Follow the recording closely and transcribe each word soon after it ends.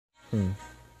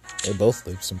They both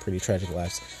lived some pretty tragic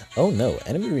lives. Oh no,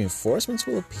 enemy reinforcements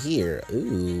will appear.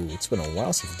 Ooh, it's been a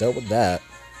while since we've dealt with that.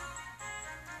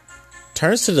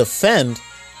 Turns to defend.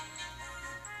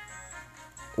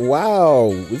 Wow,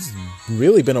 it's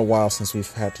really been a while since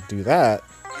we've had to do that.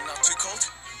 Not too cold?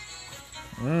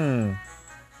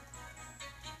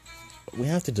 We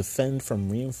have to defend from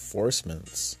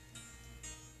reinforcements.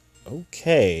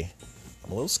 Okay.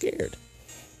 I'm a little scared.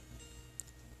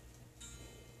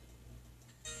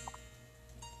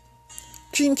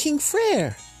 Dream King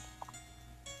Frere!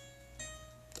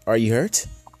 Are you hurt?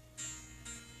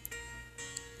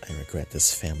 I regret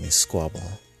this family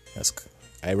squabble has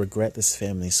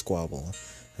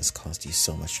caused you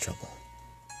so much trouble.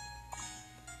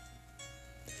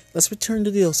 Let's return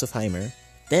to the Ilsefheimer.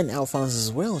 Then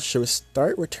Alphonse's will should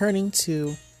start returning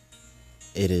to...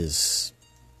 It is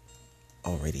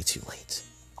already too late.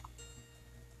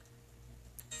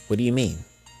 What do you mean?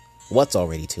 What's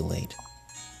already too late?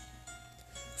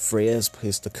 Freya has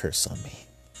placed a curse on me.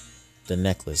 The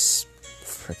necklace...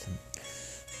 frickin'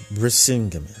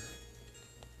 Brisingamen.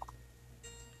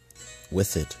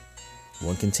 With it,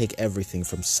 one can take everything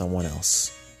from someone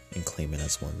else and claim it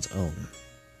as one's own.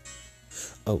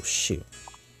 Oh, shoot.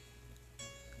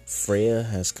 Freya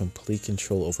has complete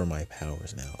control over my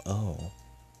powers now. Oh.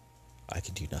 I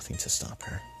can do nothing to stop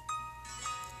her.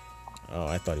 Oh,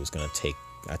 I thought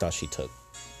she took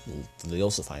the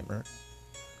Ilsefheimer.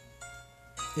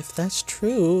 If that's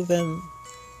true, then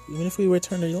even if we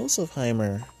return to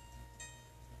Ilsefheimer,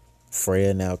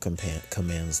 Freya now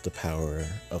commands the power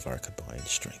of our combined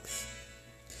strength.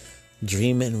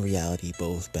 Dream and reality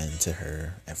both bend to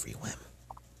her every whim.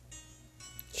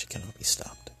 She cannot be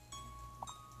stopped.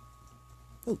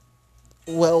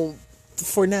 Well,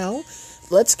 for now,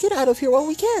 let's get out of here while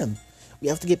we can. We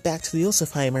have to get back to the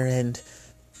Ilsefheimer and...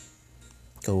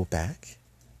 Go back?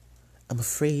 I'm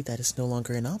afraid that is no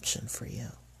longer an option for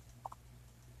you.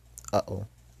 Uh-oh.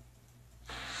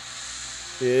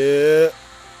 Yeah.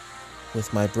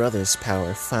 With my brother's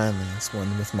power finally as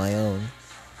one with my own,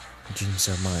 dreams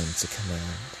are mine to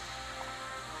command.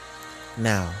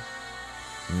 Now,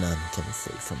 none can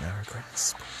flee from our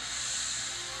grasp.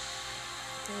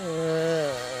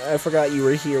 I forgot you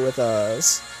were here with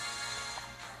us.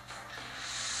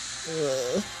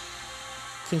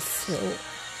 Can feel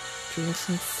Dream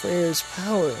King Freya's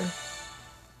power.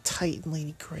 Tighten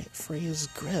Lady Freya's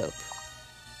grip.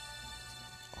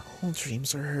 All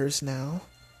dreams are hers now.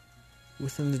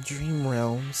 Within the dream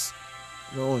realms,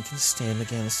 no one can stand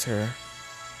against her.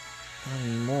 Not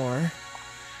anymore.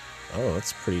 Oh,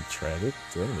 that's pretty tragic.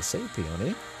 Threatening to say,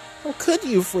 Peony. How could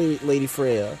you, Lady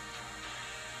Freya?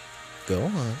 Go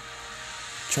on.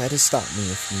 Try to stop me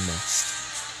if you must.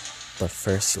 But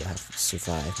first you'll have to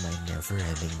survive my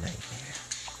never-ending nightmare.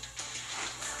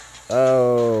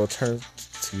 Oh, turn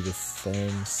to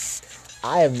defense.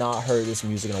 I have not heard this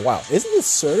music in a while. Isn't this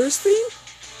Surtur's theme?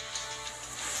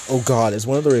 Oh god, is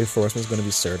one of the reinforcements going to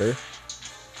be Surtur?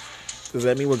 Does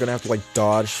that mean we're going to have to like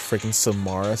dodge freaking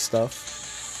Samara stuff?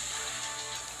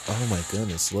 Oh my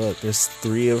goodness, look, there's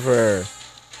 3 of her.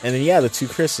 And then, yeah, the 2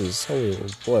 Chris's. Oh,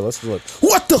 boy, let's look.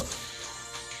 What the?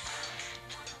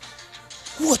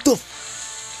 What the?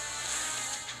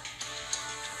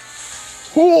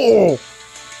 Oh!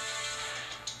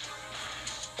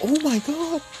 Oh my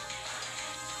god.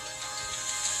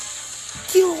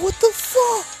 Yo, what the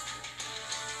fuck?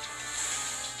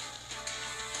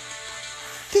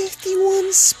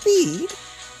 51 speed?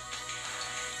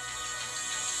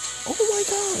 Oh my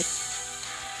god.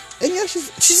 And yeah,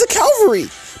 she's a cavalry.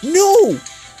 No!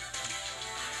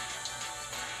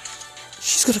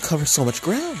 She's gonna cover so much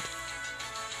ground.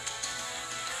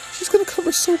 She's gonna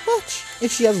cover so much.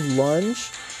 If she has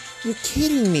lunge, you're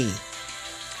kidding me.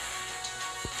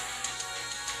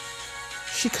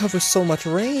 She covers so much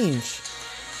range.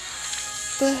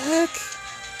 The heck?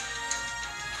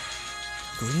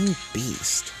 Green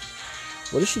Beast.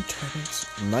 What does she turn into?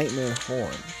 Nightmare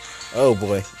Horn. Oh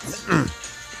boy.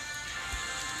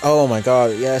 Oh my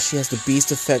god, yeah, she has the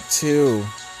beast effect too.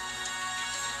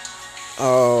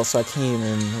 Oh, so I can't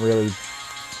even really...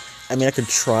 I mean, I could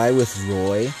try with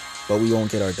Roy, but we won't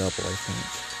get our double, I think.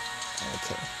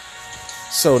 Okay.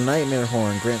 So, Nightmare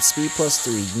Horn grants speed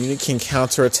 +3. Unit can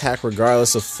counterattack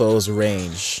regardless of foe's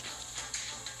range.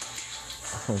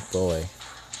 Oh boy.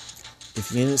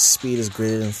 If unit's speed is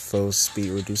greater than foe's speed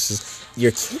reduces...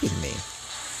 You're kidding me.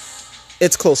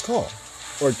 It's close call.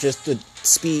 Or just the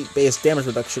speed-based damage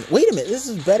reduction. Wait a minute, this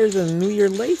is better than New Year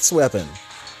Late's weapon.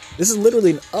 This is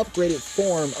literally an upgraded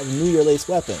form of New Year Late's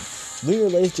weapon. New Year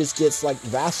Late just gets like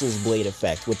Vassal's Blade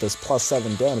effect with this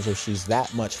 +7 damage if she's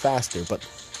that much faster, but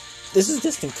This is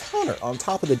just encounter on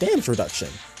top of the damage reduction.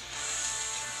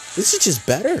 This is just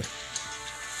better.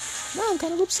 Now I'm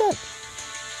kind of upset.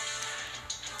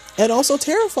 And also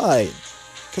terrified.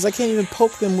 Because I can't even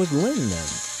poke them with Lyn then.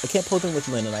 I can't poke them with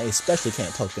Lyn, and I especially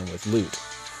can't poke them with Loot.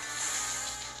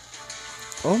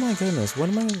 Oh my goodness, what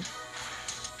am I...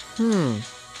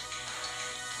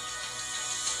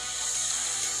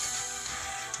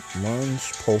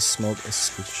 Lunge, Pulse Smoke,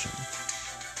 Escutcheon.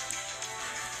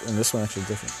 And this one actually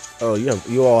different. Oh,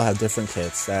 you all have different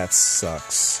kits. That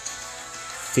sucks.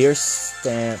 Fierce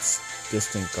Stance,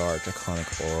 Distant Guard, Draconic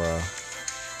Aura.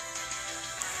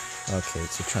 Okay,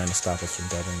 so trying to stop us from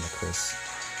doubling the Chris.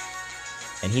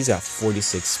 And he's got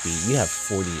 46 speed. You have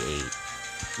 48.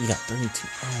 You got 32.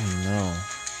 Oh no.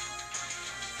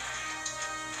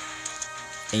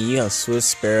 And you have Swift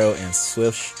Sparrow and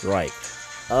Swift Strike.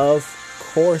 Of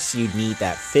course you need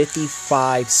that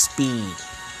 55 speed.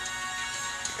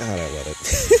 God, I love it.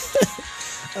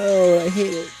 Oh, I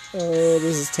hate it. Oh,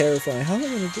 this is terrifying. How am I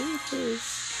going to do this?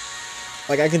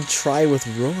 Like, I can try with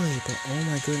Roy, but oh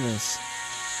my goodness.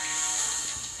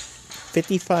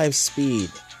 55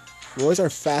 speed. Roy's our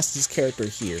fastest character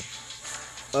here.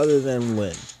 Other than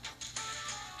Lyn.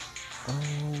 Oh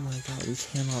my god, we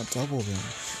cannot double them.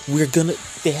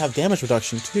 They have damage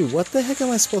reduction too. What the heck am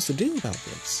I supposed to do about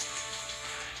this?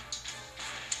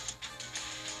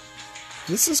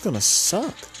 This is gonna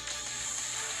suck.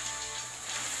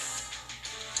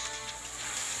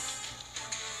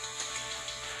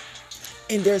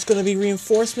 And there's gonna be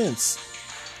reinforcements.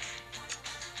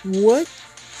 What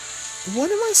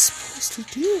am I supposed to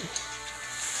do?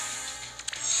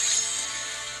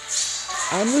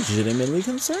 I'm legitimately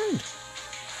concerned.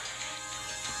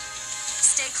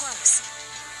 Stay close.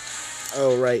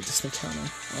 Oh, right, just encounter.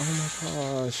 Oh my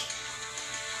gosh.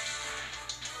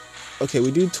 Okay,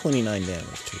 we do 29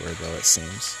 damage to her, though, it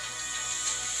seems.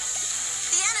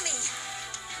 The enemy!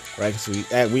 Right,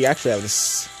 because we actually have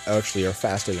this... Actually, are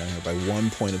faster than her by 1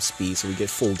 point of speed, so we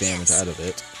get full damage out of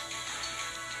it.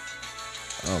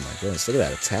 Oh my goodness, look at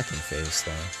that attacking phase,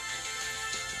 though.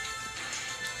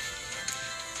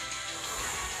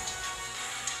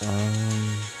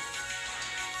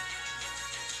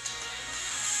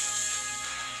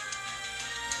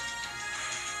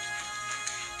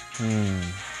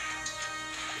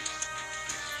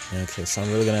 Okay, so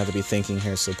I'm really gonna have to be thinking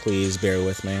here, so please bear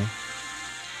with me.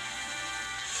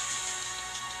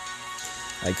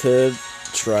 I could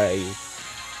try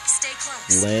Stay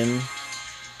close. Lyn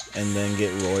and then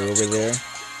get Roy over there.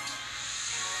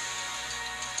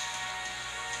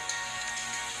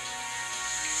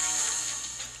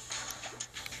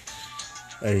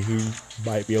 He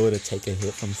might be able to take a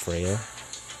hit from Freya.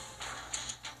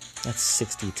 That's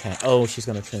 60-10. Oh, she's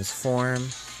gonna transform.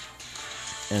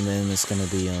 And then it's gonna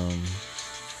be, oh,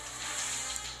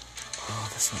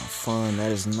 that's not fun.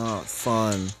 That is not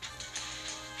fun.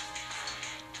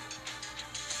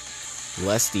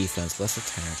 Less defense, less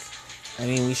attack. I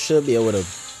mean, we should be able to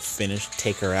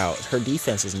take her out. Her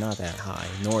defense is not that high,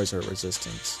 nor is her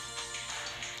resistance.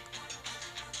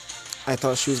 I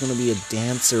thought she was gonna be a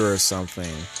dancer or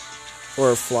something.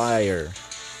 Or a flyer.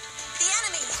 The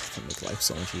enemy! That would make life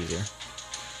so much easier.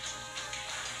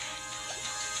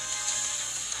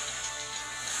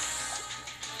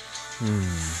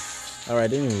 Alright, I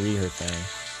didn't even read her thing.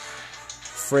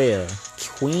 Freya,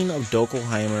 Queen of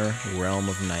Dokelheimer, Realm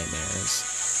of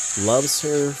Nightmares, loves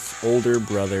her older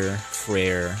brother,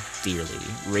 Freyr, dearly,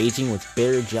 raging with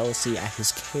bitter jealousy at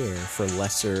his care for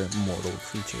lesser mortal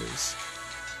creatures.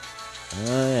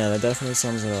 Oh yeah, that definitely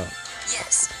sums it up.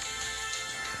 Yes.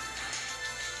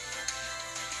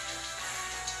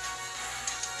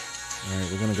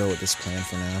 Alright, we're gonna go with this plan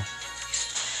for now.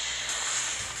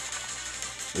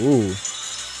 Ooh.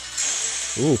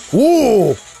 Ooh.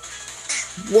 Whoa!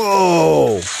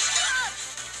 Whoa!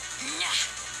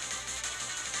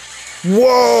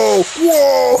 Whoa!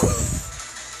 Whoa!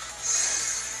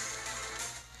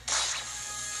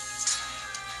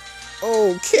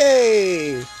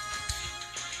 Okay.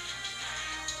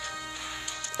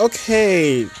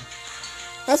 Okay.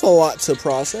 That's a lot to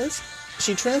process.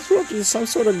 She transforms into some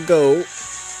sort of goat.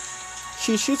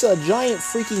 She shoots a giant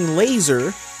freaking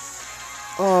laser.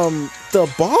 The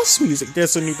boss music,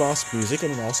 there's some new boss music,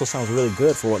 and it also sounds really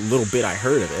good for what little bit I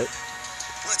heard of it.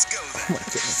 Let's go. Oh my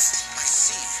goodness. I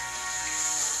see.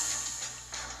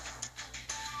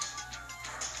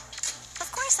 Of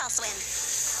course I'll swim.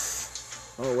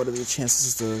 Oh, what are the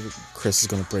chances that Chris is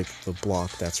gonna break the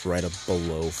block that's right up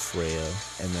below Freya,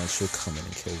 and then she'll come in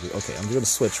and kill you? Okay, I'm gonna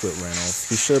switch with Ranulf.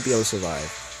 He should be able to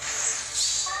survive.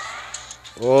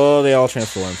 Oh, they all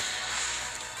transform.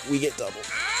 We get double.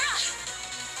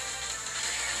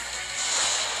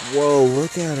 Whoa,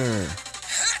 look at her.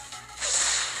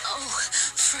 Oh,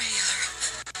 Freya.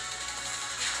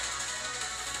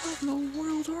 What in the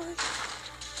world are you?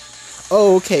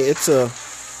 Oh, okay, it's a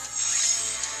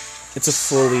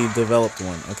fully developed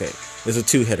one. Okay, there's a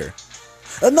 2-hitter.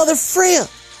 Another Freya!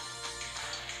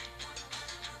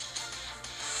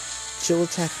 Chill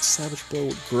attack, savage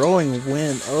blow, growing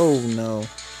wind. Oh no.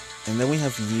 And then we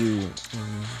have you.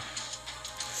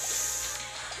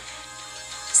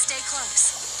 Stay close.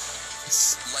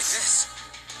 Like this.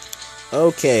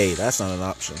 Okay, that's not an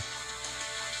option.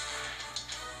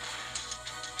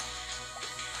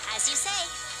 As you say.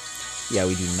 Yeah,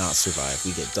 we do not survive.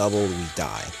 We get doubled, we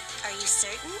die. Are you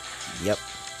certain? Yep.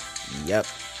 Yep.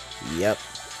 Yep.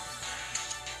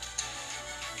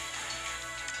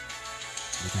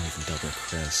 We don't even double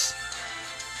Chris.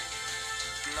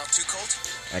 Not too cold?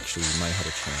 Actually, we might have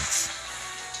a chance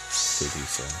to do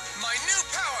so. My new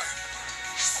power!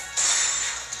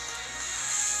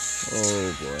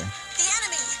 Oh boy. The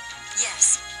enemy!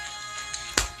 Yes.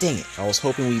 Dang it. I was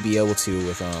hoping we'd be able to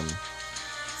with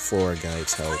Flora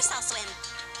Guide's help. Of course I'll swim.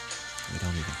 We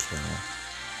don't even kill him.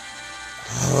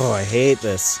 Oh, I hate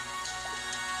this.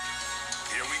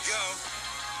 Here we go.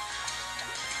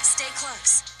 Stay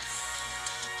close.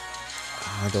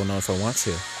 I don't know if I want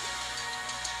to.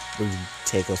 We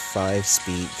take a 5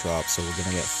 speed drop, so we're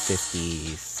gonna get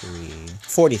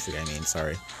 43, I mean,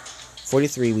 sorry.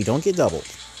 43, we don't get doubled,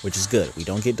 which is good. We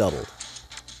don't get doubled.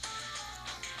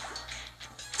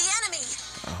 The enemy!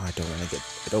 Oh, I don't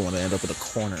want to end up in a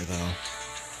corner, though.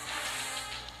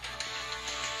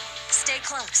 Stay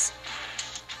close.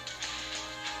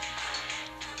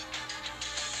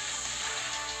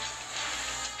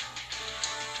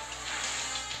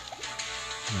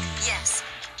 Yes.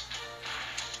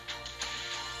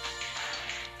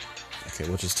 Okay,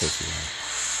 we'll just take you out.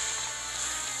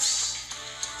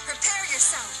 Prepare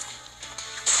yourself.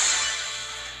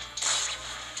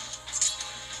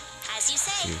 As you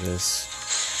say. Do this.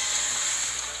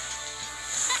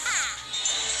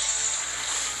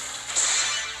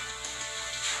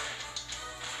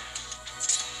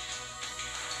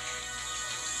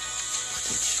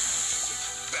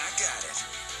 Back at it.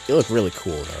 You look really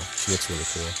cool, though. She looks really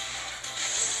cool.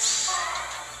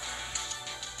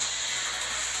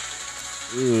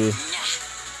 Ooh.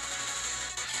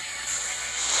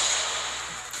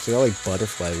 She got like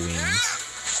butterfly wings.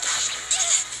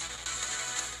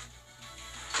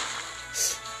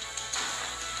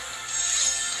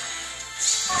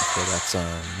 Okay, that's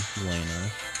Lena.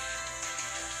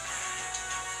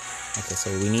 Okay, so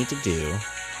what we need to do,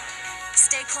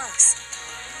 Stay close.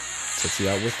 take you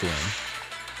out with Lynn.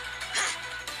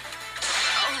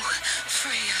 Oh,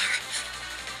 Freya.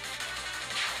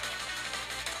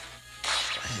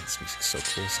 Man, this music's so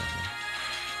cool sounding.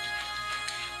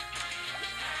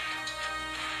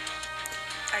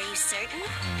 Are you certain?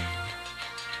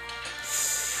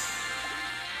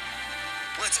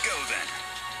 Let's go then.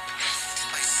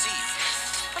 I see.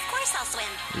 Of course I'll swim.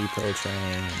 Repo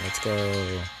train, let's go.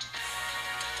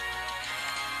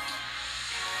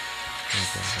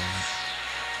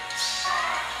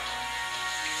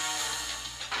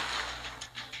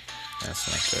 That's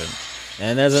not good.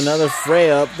 And there's another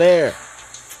Freya up there.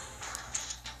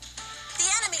 The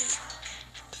enemy.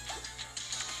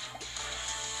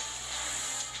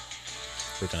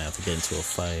 We're gonna have to get into a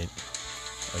fight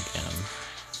again.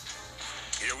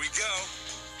 Here we go.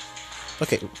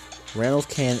 Okay, Reynolds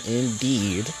can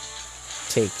indeed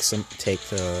take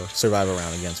survive a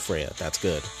round against Freya. That's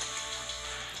good.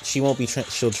 She won't be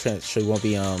she won't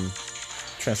be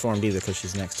transformed either because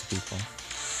she's next to people.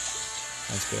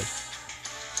 That's good.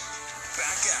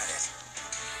 Back at it.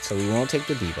 So we won't take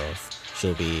the debuff.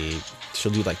 She'll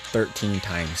do like 13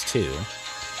 times 2.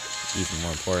 Even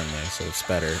more importantly, so it's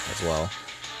better as well.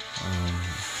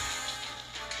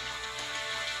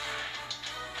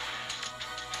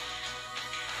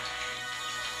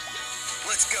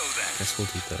 Let's go then. Guess we'll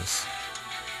do this.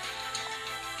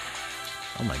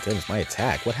 Oh my goodness, my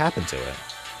attack. What happened to it?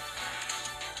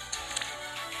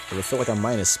 Does it feel like I'm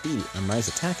minus speed? I'm minus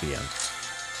attack again.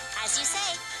 As you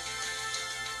say.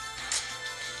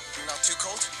 Not too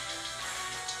cold?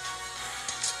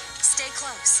 Stay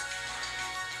close.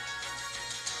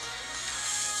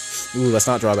 Ooh, let's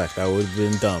not draw back. That would have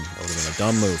been dumb. That would have been a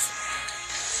dumb move.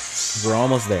 We're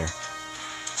almost there.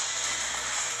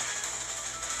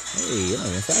 Hey, you don't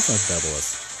even fast enough to double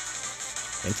us.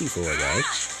 Thank you, Flora Guide.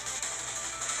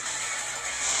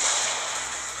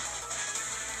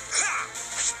 Ha!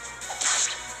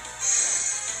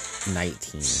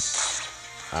 19.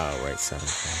 Oh, right, 7.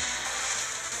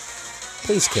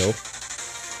 Please kill.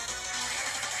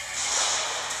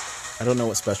 I don't know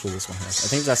what special this one has. I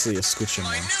think it's actually a squishing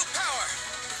one.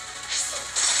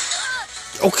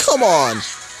 Oh, come on!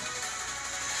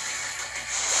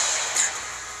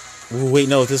 Ooh, wait,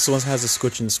 no, this one has a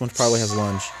squishing. This one probably has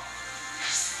lunge.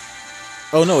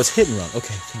 Oh no, it's hit and run.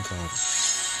 Okay, thank God.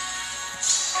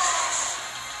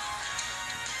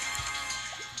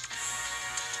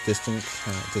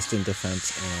 Distant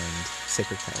defense and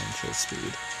sacred talent shows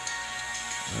speed.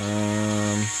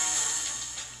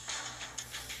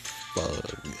 Bug.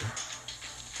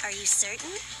 Are you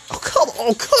certain? Oh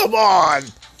come on!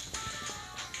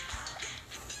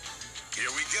 Here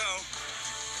we go.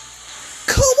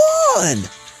 Come on!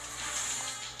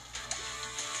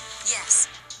 Yes.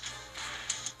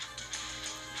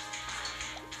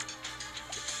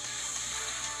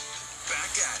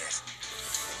 Back at it.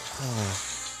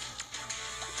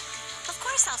 Of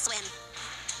course I'll swim.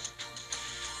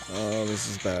 Oh, this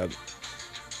is bad.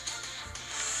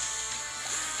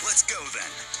 Let's go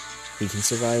then. We can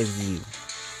survive you.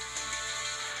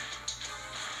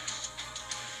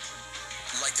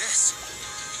 Like this.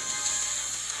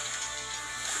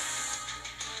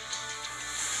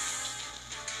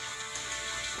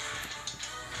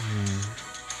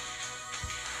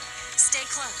 Stay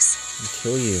close. I'll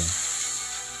kill you.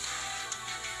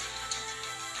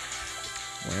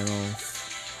 Well,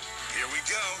 Here we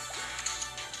go.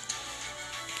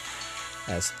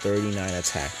 has 39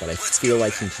 attack, but I feel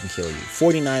like he can kill you.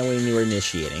 49 when you were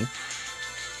initiating.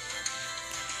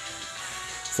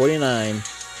 49,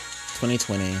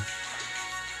 2020.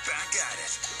 Back at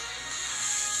it.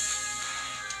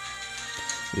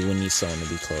 We would need someone to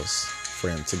be close for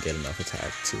him to get enough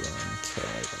attack to kill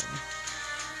everyone.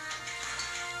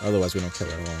 Otherwise, we don't kill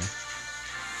at all.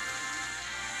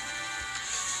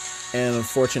 And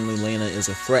unfortunately, Lena is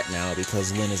a threat now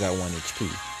because Lyn is at 1 HP.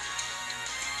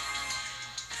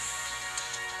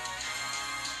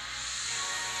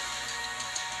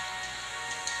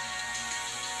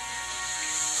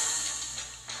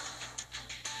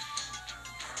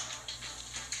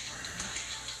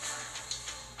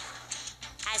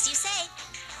 As you say.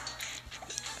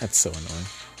 That's so annoying.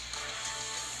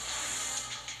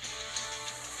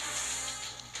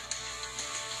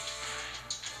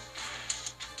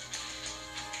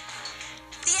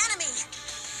 The enemy.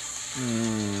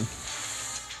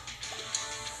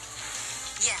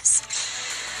 Yes.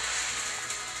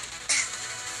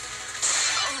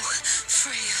 Oh,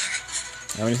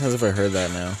 Freyr. How many times have I heard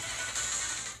that now?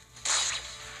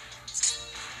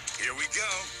 Here we go.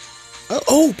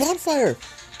 Oh, bonfire!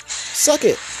 Suck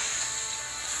it!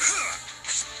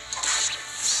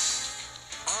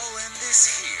 I'll end this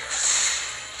here.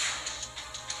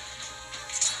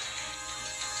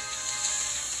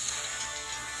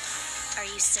 Are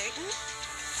you certain?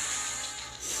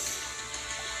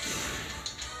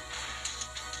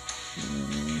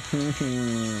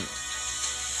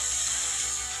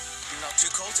 Not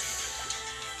too cold?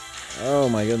 Oh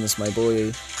my goodness, my boy.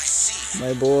 I see.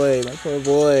 My boy, my poor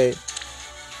boy.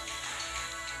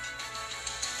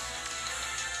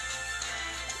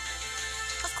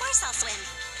 Of course I'll swim.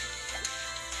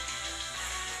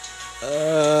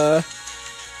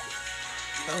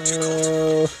 Not too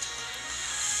cold.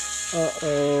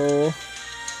 Uh-oh.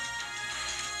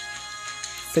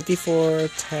 54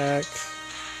 attack.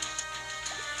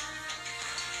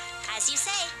 As you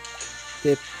say.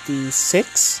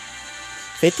 56?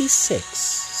 56.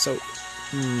 So,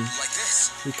 Like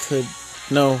this. we could...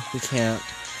 No, we can't.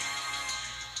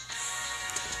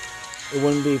 It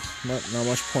wouldn't be not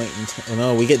much point in... Oh,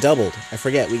 no, we get doubled. I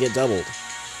forget, we get doubled.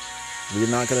 We're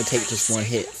not going to take just one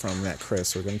hit from that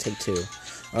Chris. We're going to take 2.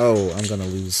 Oh, I'm going to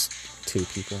lose 2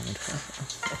 people.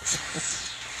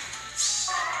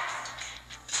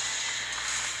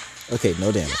 Okay,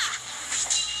 no damage.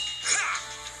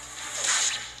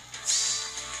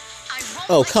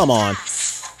 Oh, come on.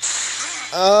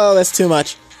 Oh, that's too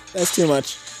much. That's too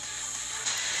much.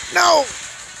 No!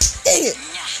 Dang it!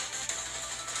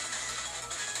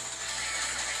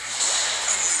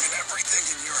 I'm leaving everything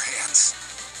in your hands.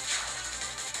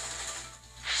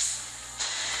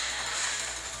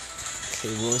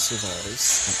 Okay, Roy survives.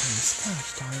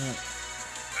 Gosh darn it.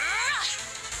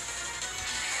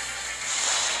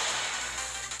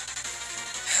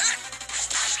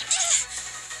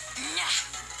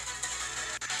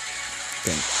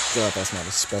 Thank God that's not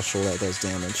a special that does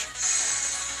damage.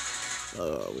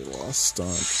 We lost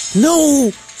stun.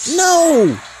 No!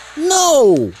 No!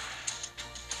 No!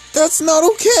 That's not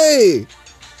okay!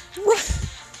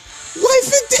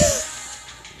 Life and death!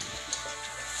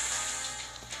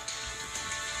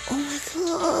 Oh my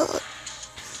God.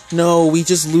 No, we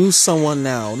just lose someone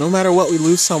now. No matter what, we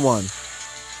lose someone.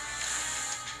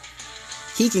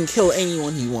 He can kill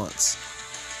anyone he wants.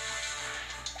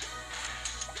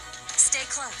 Stay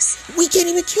close. We can't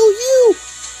even kill you!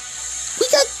 We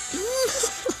got...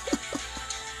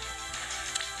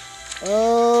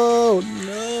 Oh,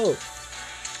 no.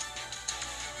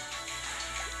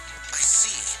 I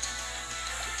see.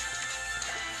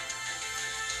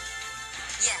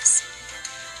 Yes.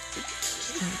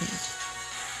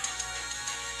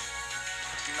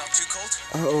 Not too cold?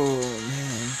 Oh,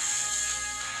 man.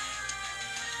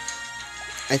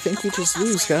 I think we just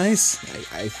lose, guys.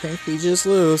 I think we just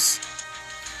lose.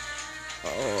 Oh.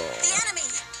 The enemy.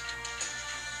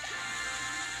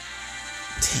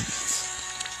 Dang it.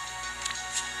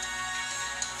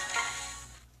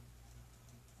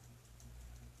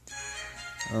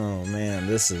 Oh man,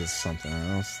 this is something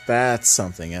else. That's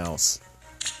something else.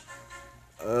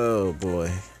 Oh boy.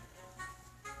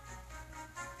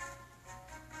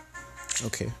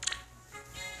 Okay.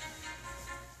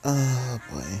 Oh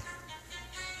boy.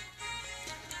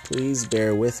 Please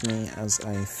bear with me as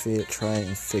I try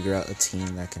and figure out a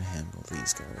team that can handle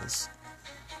these guys.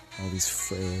 All these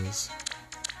frails.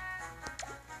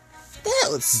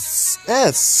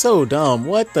 That's so dumb.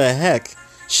 What the heck?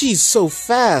 She's so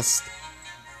fast.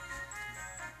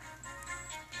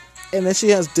 And then she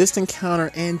has distant counter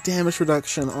and damage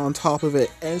reduction on top of it.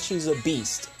 And she's a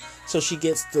beast. So she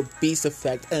gets the beast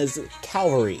effect as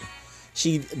cavalry.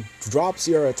 She drops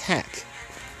your attack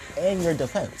and your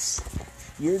defense.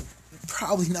 You're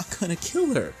probably not gonna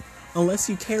kill her. Unless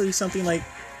you carry something like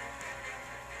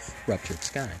Ruptured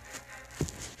Sky.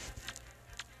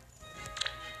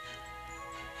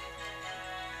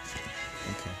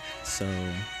 Okay, so...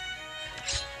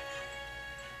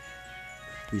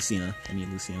 Lucina. I need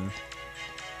Lucina.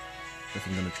 If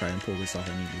I'm gonna try and pull this off,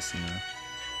 I need Lucina.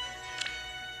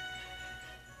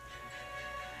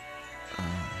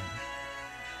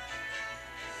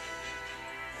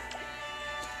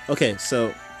 Okay,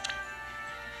 so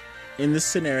in this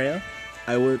scenario,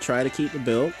 I would try to keep the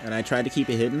build, and I tried to keep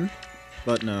it hidden,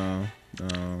 but no,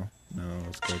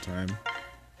 it's go time.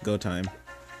 Go time.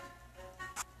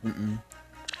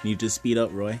 Need to speed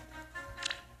up, Roy.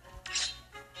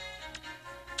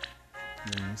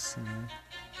 Yes,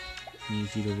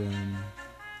 need you to run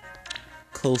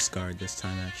close guard this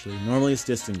time, actually. Normally it's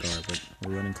distant guard, but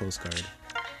we're running close guard.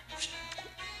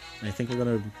 And I think we're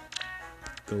gonna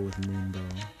go with Moonbow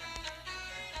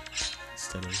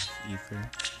instead of Ether.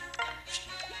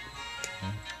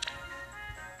 Okay.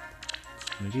 So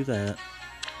I'm gonna do that.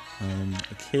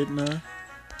 Echidna.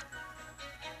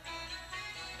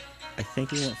 I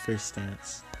think we want Fierce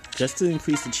Stance. Just to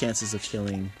increase the chances of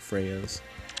killing Freyas.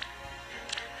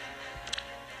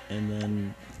 And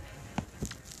then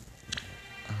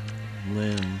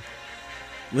Lynn.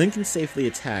 Lynn can safely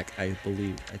attack, I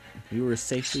believe. We were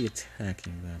safely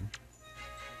attacking them.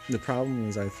 The problem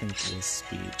is, I think, was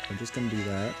speed. I'm just gonna do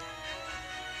that.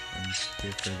 And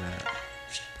give her that.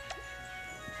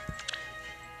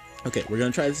 Okay, we're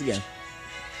gonna try this again.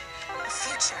 The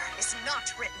future is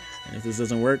not written. And if this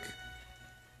doesn't work,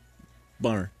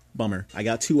 bummer. I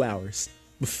got 2 hours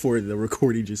before the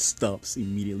recording just stops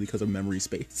immediately because of memory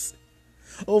space.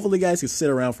 Hopefully guys can sit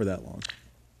around for that long.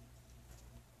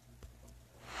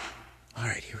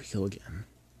 Alright, here we go again.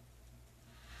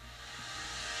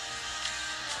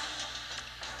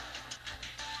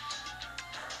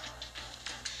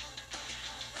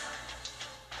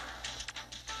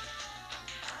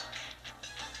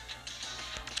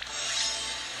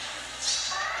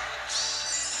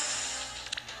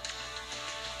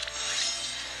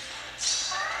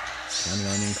 Counting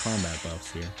on in combat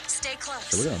buffs here. Stay close.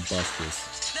 So we're gonna buff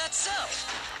this That's so.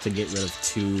 to get rid of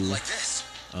 2 Like this.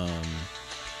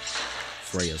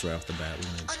 Freyas right off the bat. We're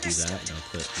gonna do that. We're gonna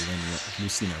put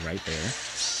Lucina right there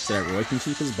so that Roy can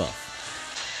keep his buff.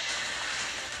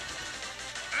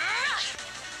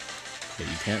 Okay,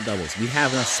 you can't doubles. We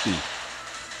have enough speed.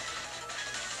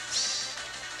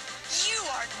 You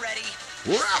aren't ready.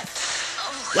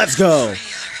 Oh, Let's go.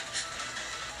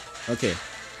 Okay.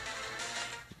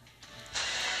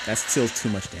 That's still too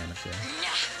much damage there.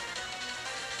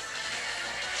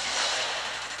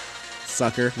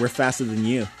 Sucker, we're faster than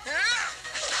you.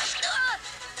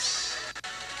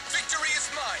 Victory is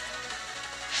mine.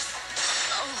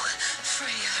 Oh,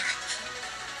 Freyr.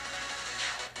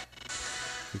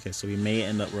 Okay, so we may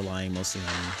end up relying mostly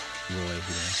on Roy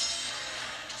here.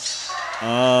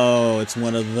 Oh, it's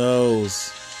one of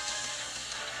those.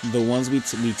 The ones we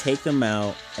take them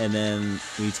out, and then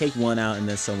we take one out, and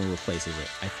then someone replaces it.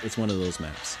 It's one of those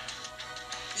maps.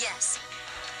 Yes.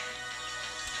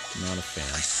 Not a fan.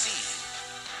 I see.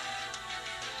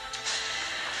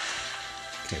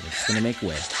 Okay, we're just gonna make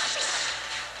way.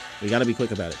 We gotta be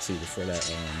quick about it too before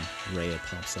that Rhea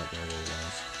pops up wherever it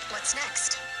was. What's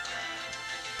next?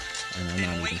 And I'm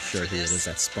not even sure who it is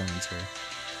that spawns her.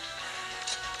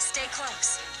 Stay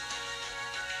close.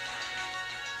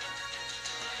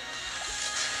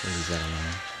 Leave that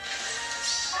alone.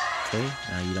 Okay,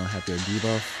 now you don't have your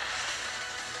debuff.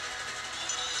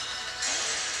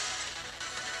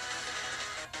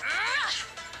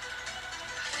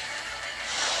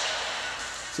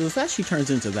 So the fact she turns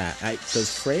into that, does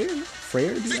Freyr do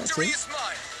that too? Victory is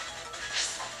mine.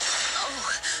 Oh,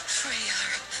 Freya.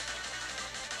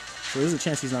 So there's a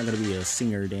chance he's not going to be a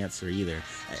singer, dancer either,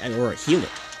 or a healer.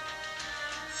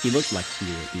 He looked like he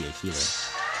would be a healer.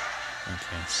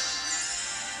 Okay.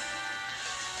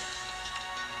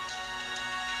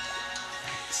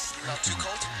 Not too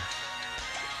cold.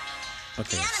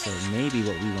 Okay, so maybe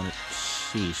what we want to...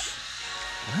 Sheesh.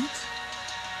 What?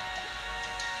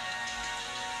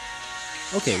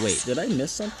 Okay, wait, did I miss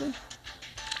something?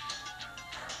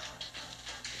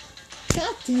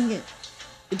 God dang it.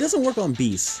 It doesn't work on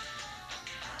beasts.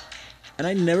 And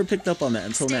I never picked up on that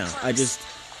until now. I just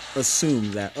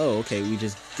assumed that, oh, okay, we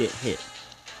just get hit.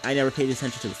 I never paid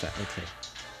attention to the fact. Okay.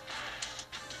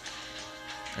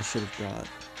 I should have brought,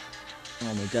 I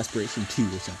don't know, Desperation 2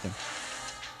 or something.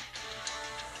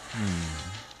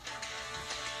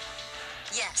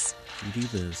 Yes. You do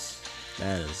this.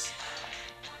 That is...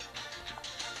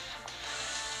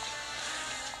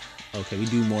 Okay, we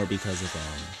do more because of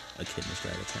a kidney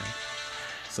strike attack.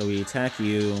 So we attack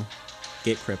you,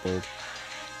 get crippled.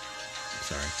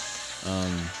 Sorry.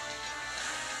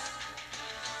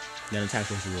 Then attack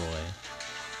with Roy.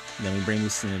 Then we bring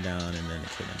Lucina down and then the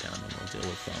kidney down, and we'll deal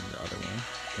with the other one.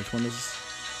 Which one is?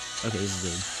 Okay, this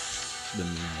is the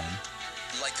mean one.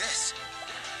 Like this.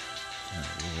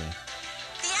 Roy.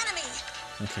 The enemy.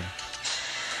 Okay.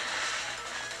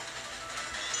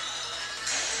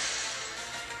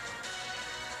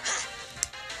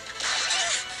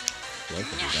 Love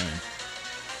what you're done.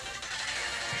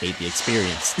 Hate the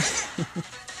experience.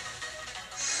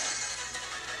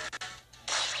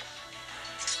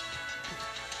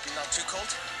 Not too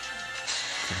cold.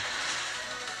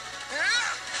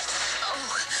 Oh,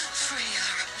 Freya.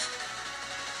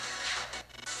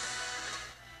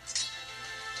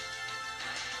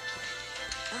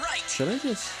 Right. Should I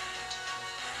just...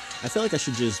 I feel like I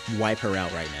should just wipe her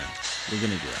out right now. We're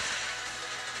gonna do that.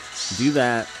 Do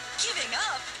that. Giving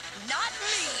up? Not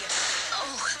me.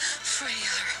 Oh,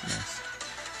 Freya. Nice.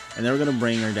 And then we're gonna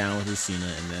bring her down with Lucina,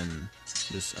 and then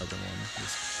this other one,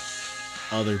 this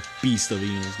other beast of a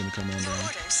unit is gonna come on Your down.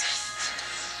 orders.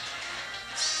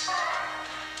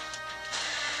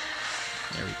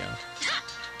 There we go.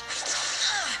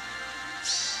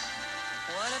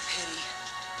 What a pity.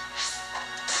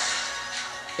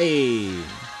 Hey.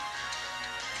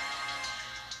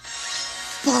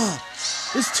 Fuck.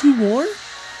 There's two more?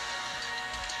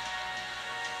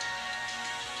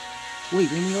 Wait,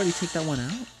 didn't we already take that one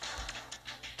out?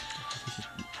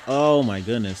 Oh my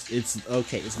goodness. It's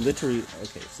okay. It's literally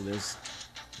okay. So there's.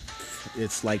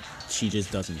 It's like she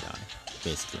just doesn't die,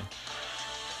 basically.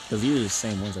 Because these are the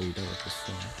same ones that we dealt with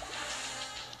before.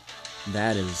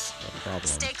 That is a problem.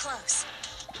 Stay close.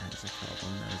 That is a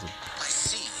problem. That is a I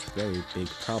see. very big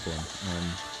problem.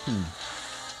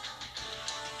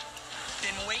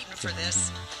 Been waiting for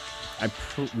this.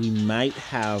 We might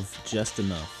have just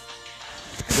enough.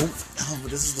 I don't. Oh,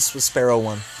 but this is the Swiss Sparrow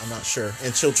one. I'm not sure.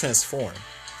 And she'll transform.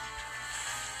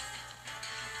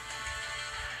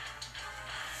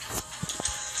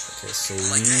 Okay, so we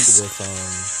Like need this. with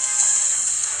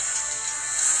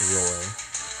Roy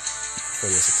for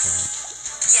this attack.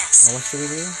 Yes. How much do we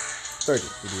do? 30.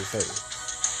 We do 30.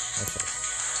 Okay.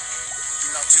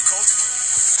 Not too cold.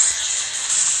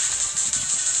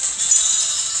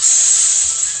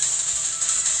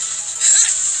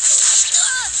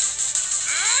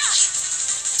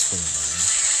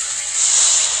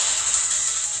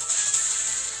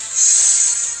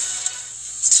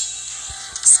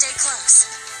 Stay close.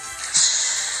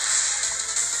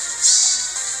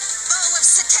 Bow of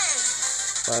Satay.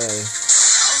 Bye.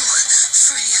 Oh,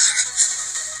 Freya.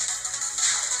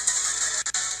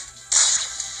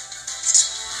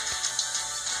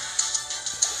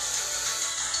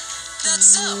 That's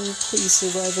so. Oh, please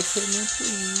survive the kidney,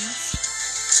 please.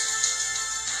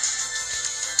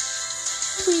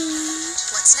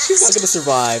 What's next? She's not gonna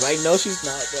survive. I know she's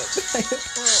not, but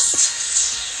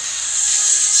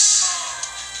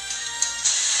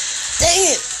dang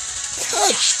it!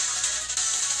 God.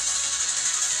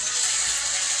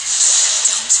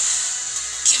 Don't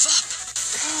give up.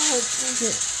 God dang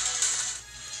it!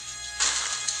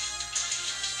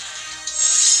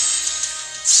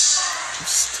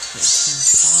 I'm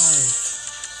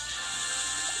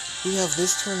We have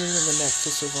this turning in the next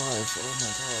to survive. Oh my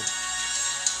god.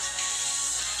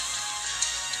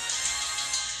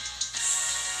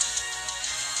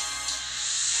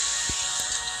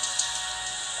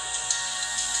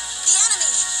 The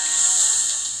enemy!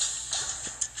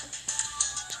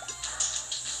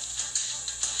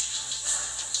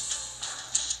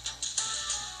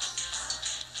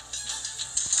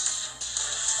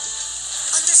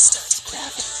 Understood.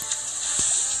 Gravity.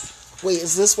 Wait,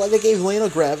 is this why they gave Lena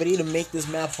gravity, to make this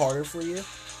map harder for you?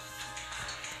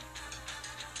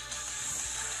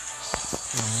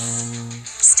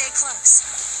 Stay close.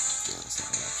 Yeah, that's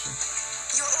not an option.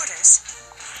 Your orders.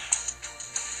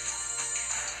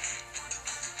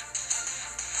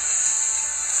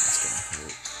 That's gonna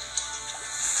hurt.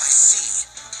 I see.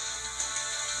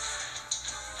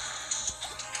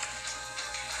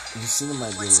 Lucina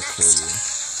might be able to kill you.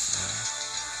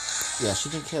 Yeah, she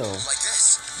can kill. Like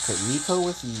this. Okay, Rico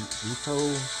with you. Rico,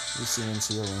 Lucina, and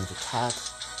Seal range attack.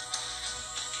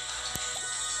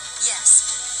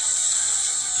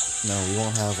 Yes. No, we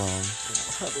won't have her in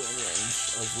range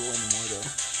of Rule anymore, though.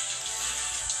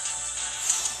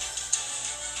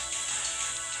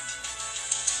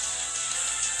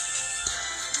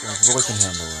 Yeah, Roy can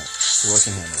handle that. Roy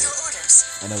can handle Your it. orders.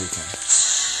 I know we can.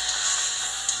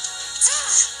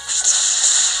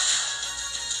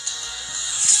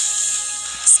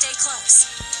 Stay close.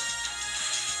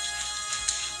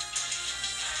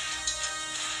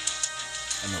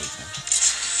 I know we can.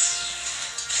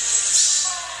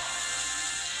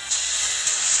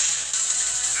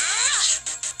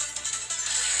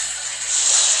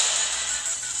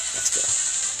 Let's go.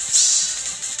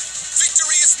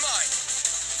 Victory is mine.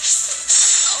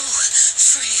 Oh,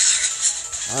 Freya.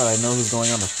 Alright, I know who's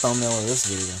going on the thumbnail of this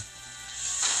video.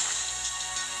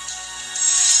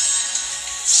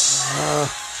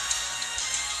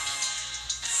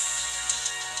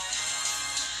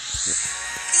 The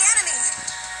enemy.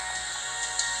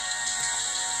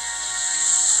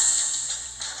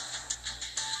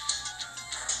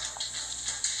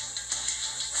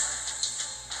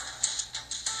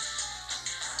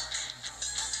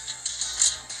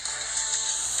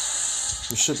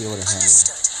 We should be able to handle it.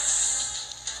 Understood.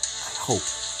 I hope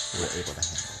we're able to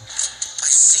handle it. I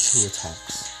see. 2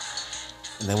 attacks.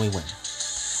 And then we win.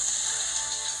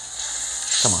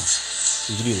 Come on.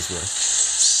 We can do this, Roy.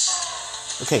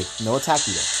 Okay, no attack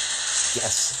either.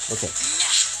 Yes. Okay.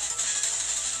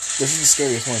 This is the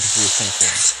scariest one since we were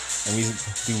transformed. And we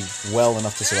do well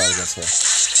enough to survive against her.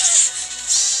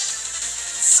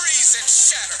 Freeze and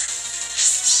shatter.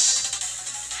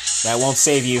 That won't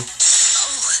save you. Oh,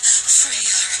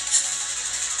 Freya.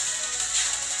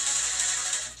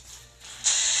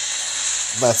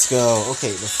 Let's go.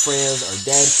 Okay, the Freyas are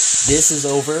dead. This is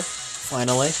over.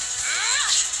 Finally.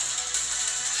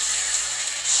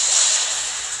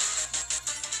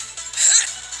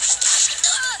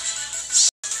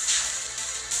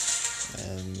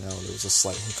 And now there was a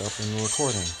slight hiccup in the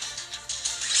recording.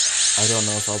 I don't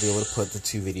know if I'll be able to put the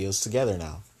 2 videos together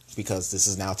now, because this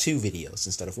is now 2 videos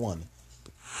instead of 1.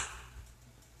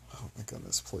 Oh my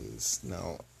goodness, please.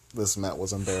 No, this map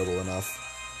was unbearable enough.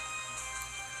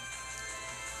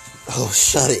 Oh,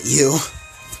 shut it, you.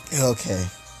 Okay.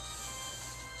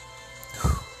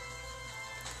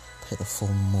 Pitiful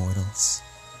mortals.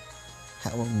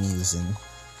 How amusing.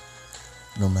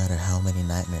 No matter how many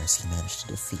nightmares he managed to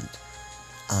defeat,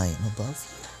 I am above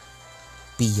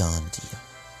you, beyond you.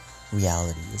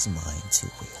 Reality is mine to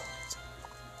wield.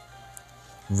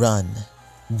 Run,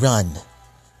 run,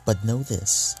 but know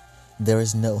this, there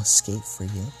is no escape for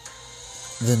you.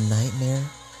 The nightmare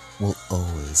will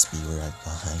always be right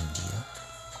behind you.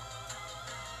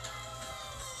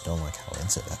 Don't like how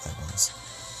into that was.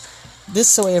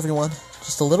 This way, everyone.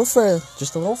 Just a little further.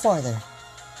 Just a little farther.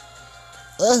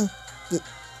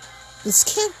 This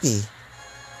can't be.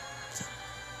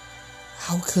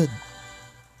 How could...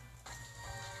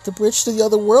 The bridge to the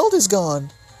other world is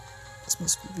gone. This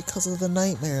must be because of the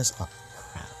nightmares. Oh,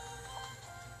 crap.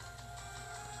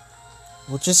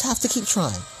 We'll just have to keep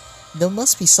trying. There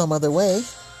must be some other way.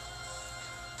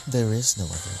 There is no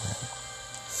other way.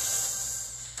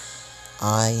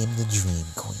 I am the Dream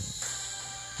Queen.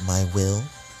 My will,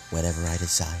 whatever I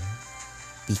desire,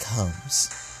 becomes.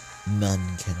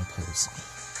 None can oppose me.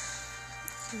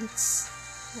 It's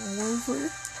all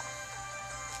over.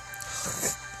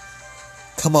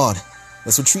 Come on,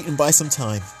 let's retreat and buy some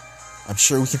time. I'm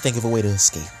sure we can think of a way to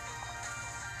escape.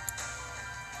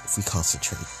 If we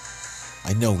concentrate,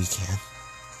 I know we can.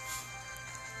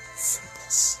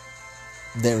 Fruitless.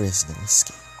 There is no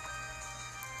escape.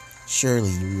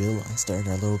 Surely you realized during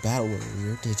our little battle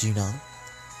earlier, did you not?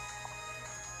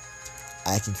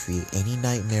 I can create any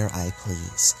nightmare I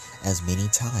please, as many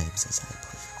times as I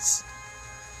please.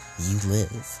 You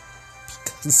live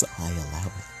because I allow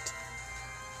it.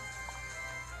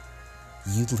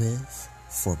 You live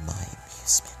for my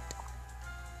amusement.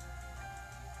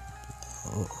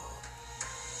 Oh.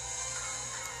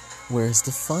 Where's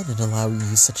the fun in allowing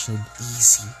you such an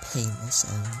easy, painless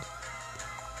end?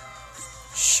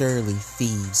 Surely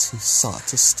thieves who sought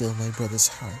to steal my brother's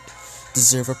heart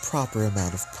deserve a proper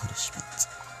amount of punishment.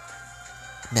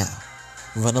 Now,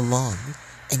 run along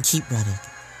and keep running.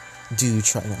 Do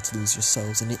try not to lose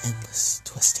yourselves in the endless,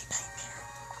 twisting nightmare.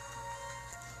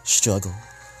 Struggle,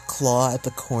 claw at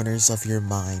the corners of your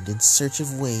mind in search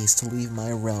of ways to leave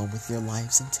my realm with your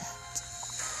lives intact.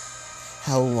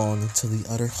 How long until the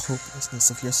utter hopelessness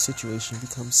of your situation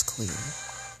becomes clear?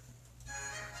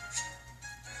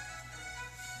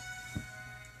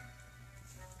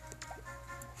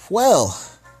 Well,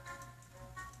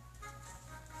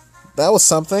 that was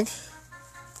something.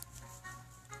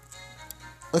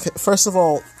 Okay, first of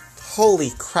all,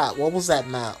 holy crap, what was that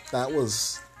map? That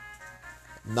was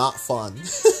not fun.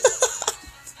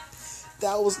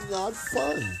 That was not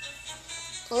fun.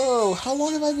 Oh, how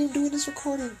long have I been doing this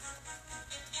recording?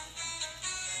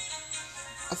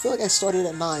 I feel like I started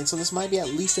at 9, so this might be at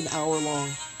least an hour long.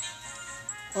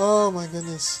 Oh my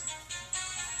goodness.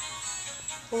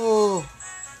 Oh.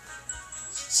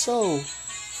 So,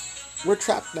 we're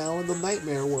trapped now in the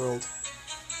nightmare world.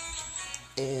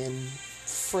 And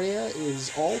Freya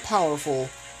is all-powerful.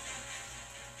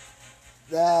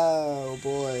 Oh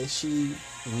boy,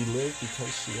 we live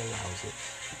because she allows it.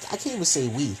 I can't even say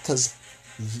we, because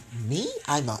me?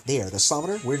 I'm not there. The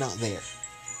summoner, we're not there.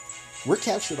 We're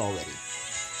captured already.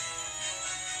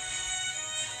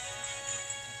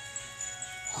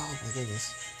 Oh my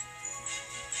goodness.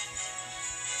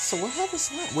 So what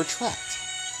happens now? We're trapped.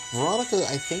 Veronica,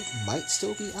 I think, might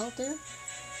still be out there.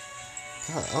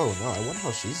 God, oh no, I wonder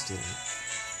how she's doing.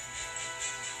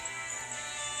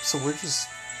 So we're just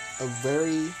a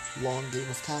very long game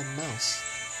of cat and mouse.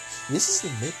 This is the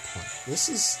midpoint. This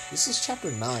is chapter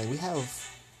 9. We have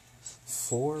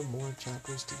 4 more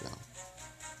chapters to go.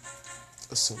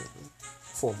 Assumedly.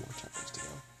 4 more chapters to go.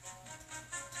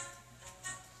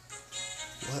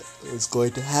 What is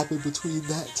going to happen between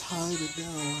that time and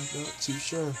now, I'm not too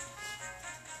sure.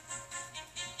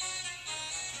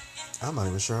 I'm not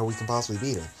even sure how we can possibly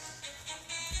beat her.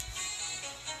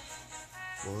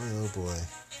 Boy, oh boy.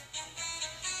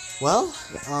 Well,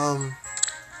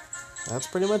 that's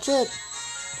pretty much it.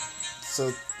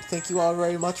 So, thank you all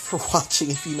very much for watching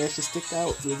if you managed to stick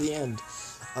out through the end.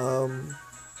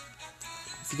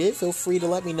 If you did, feel free to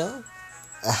let me know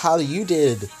how you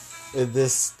did in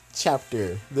this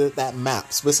chapter, that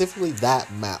map, specifically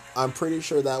that map. I'm pretty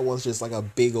sure that one's just like a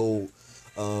big old,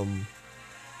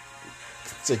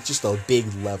 it's like just a big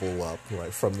level up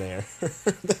right from there.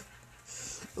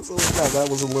 So that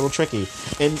was a little tricky.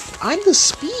 And I'm the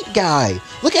speed guy.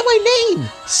 Look at my name,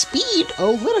 Speed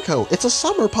Olitico. It's a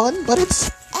summer pun, but it's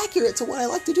accurate to what I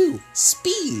like to do.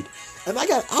 Speed, and I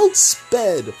got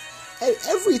outsped at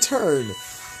every turn.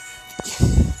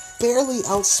 Barely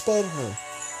outsped her.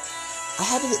 I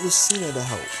had to get Lucina to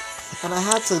help, and I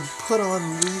had to put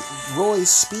on Roy's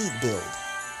speed build.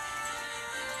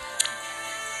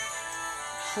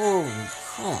 Holy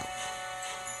crap.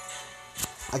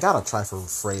 I gotta try for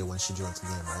Freya when she joins the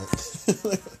game,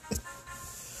 right?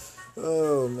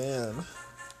 Oh, man.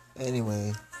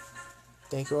 Anyway,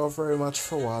 thank you all very much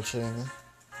for watching.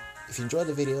 If you enjoyed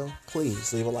the video,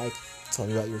 please leave a like. Tell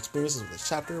me about your experiences with this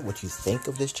chapter, what you think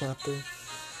of this chapter.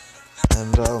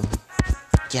 And,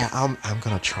 yeah, I'm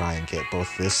gonna try and get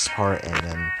both this part and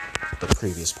then the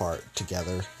previous part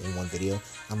together in one video.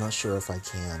 I'm not sure if I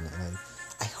can, and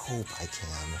I hope I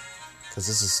can, because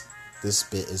this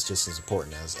bit is just as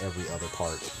important as every other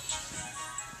part.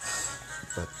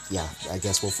 But yeah, I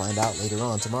guess we'll find out later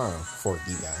on tomorrow for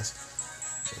you guys.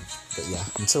 But yeah,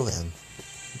 until then,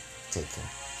 take care.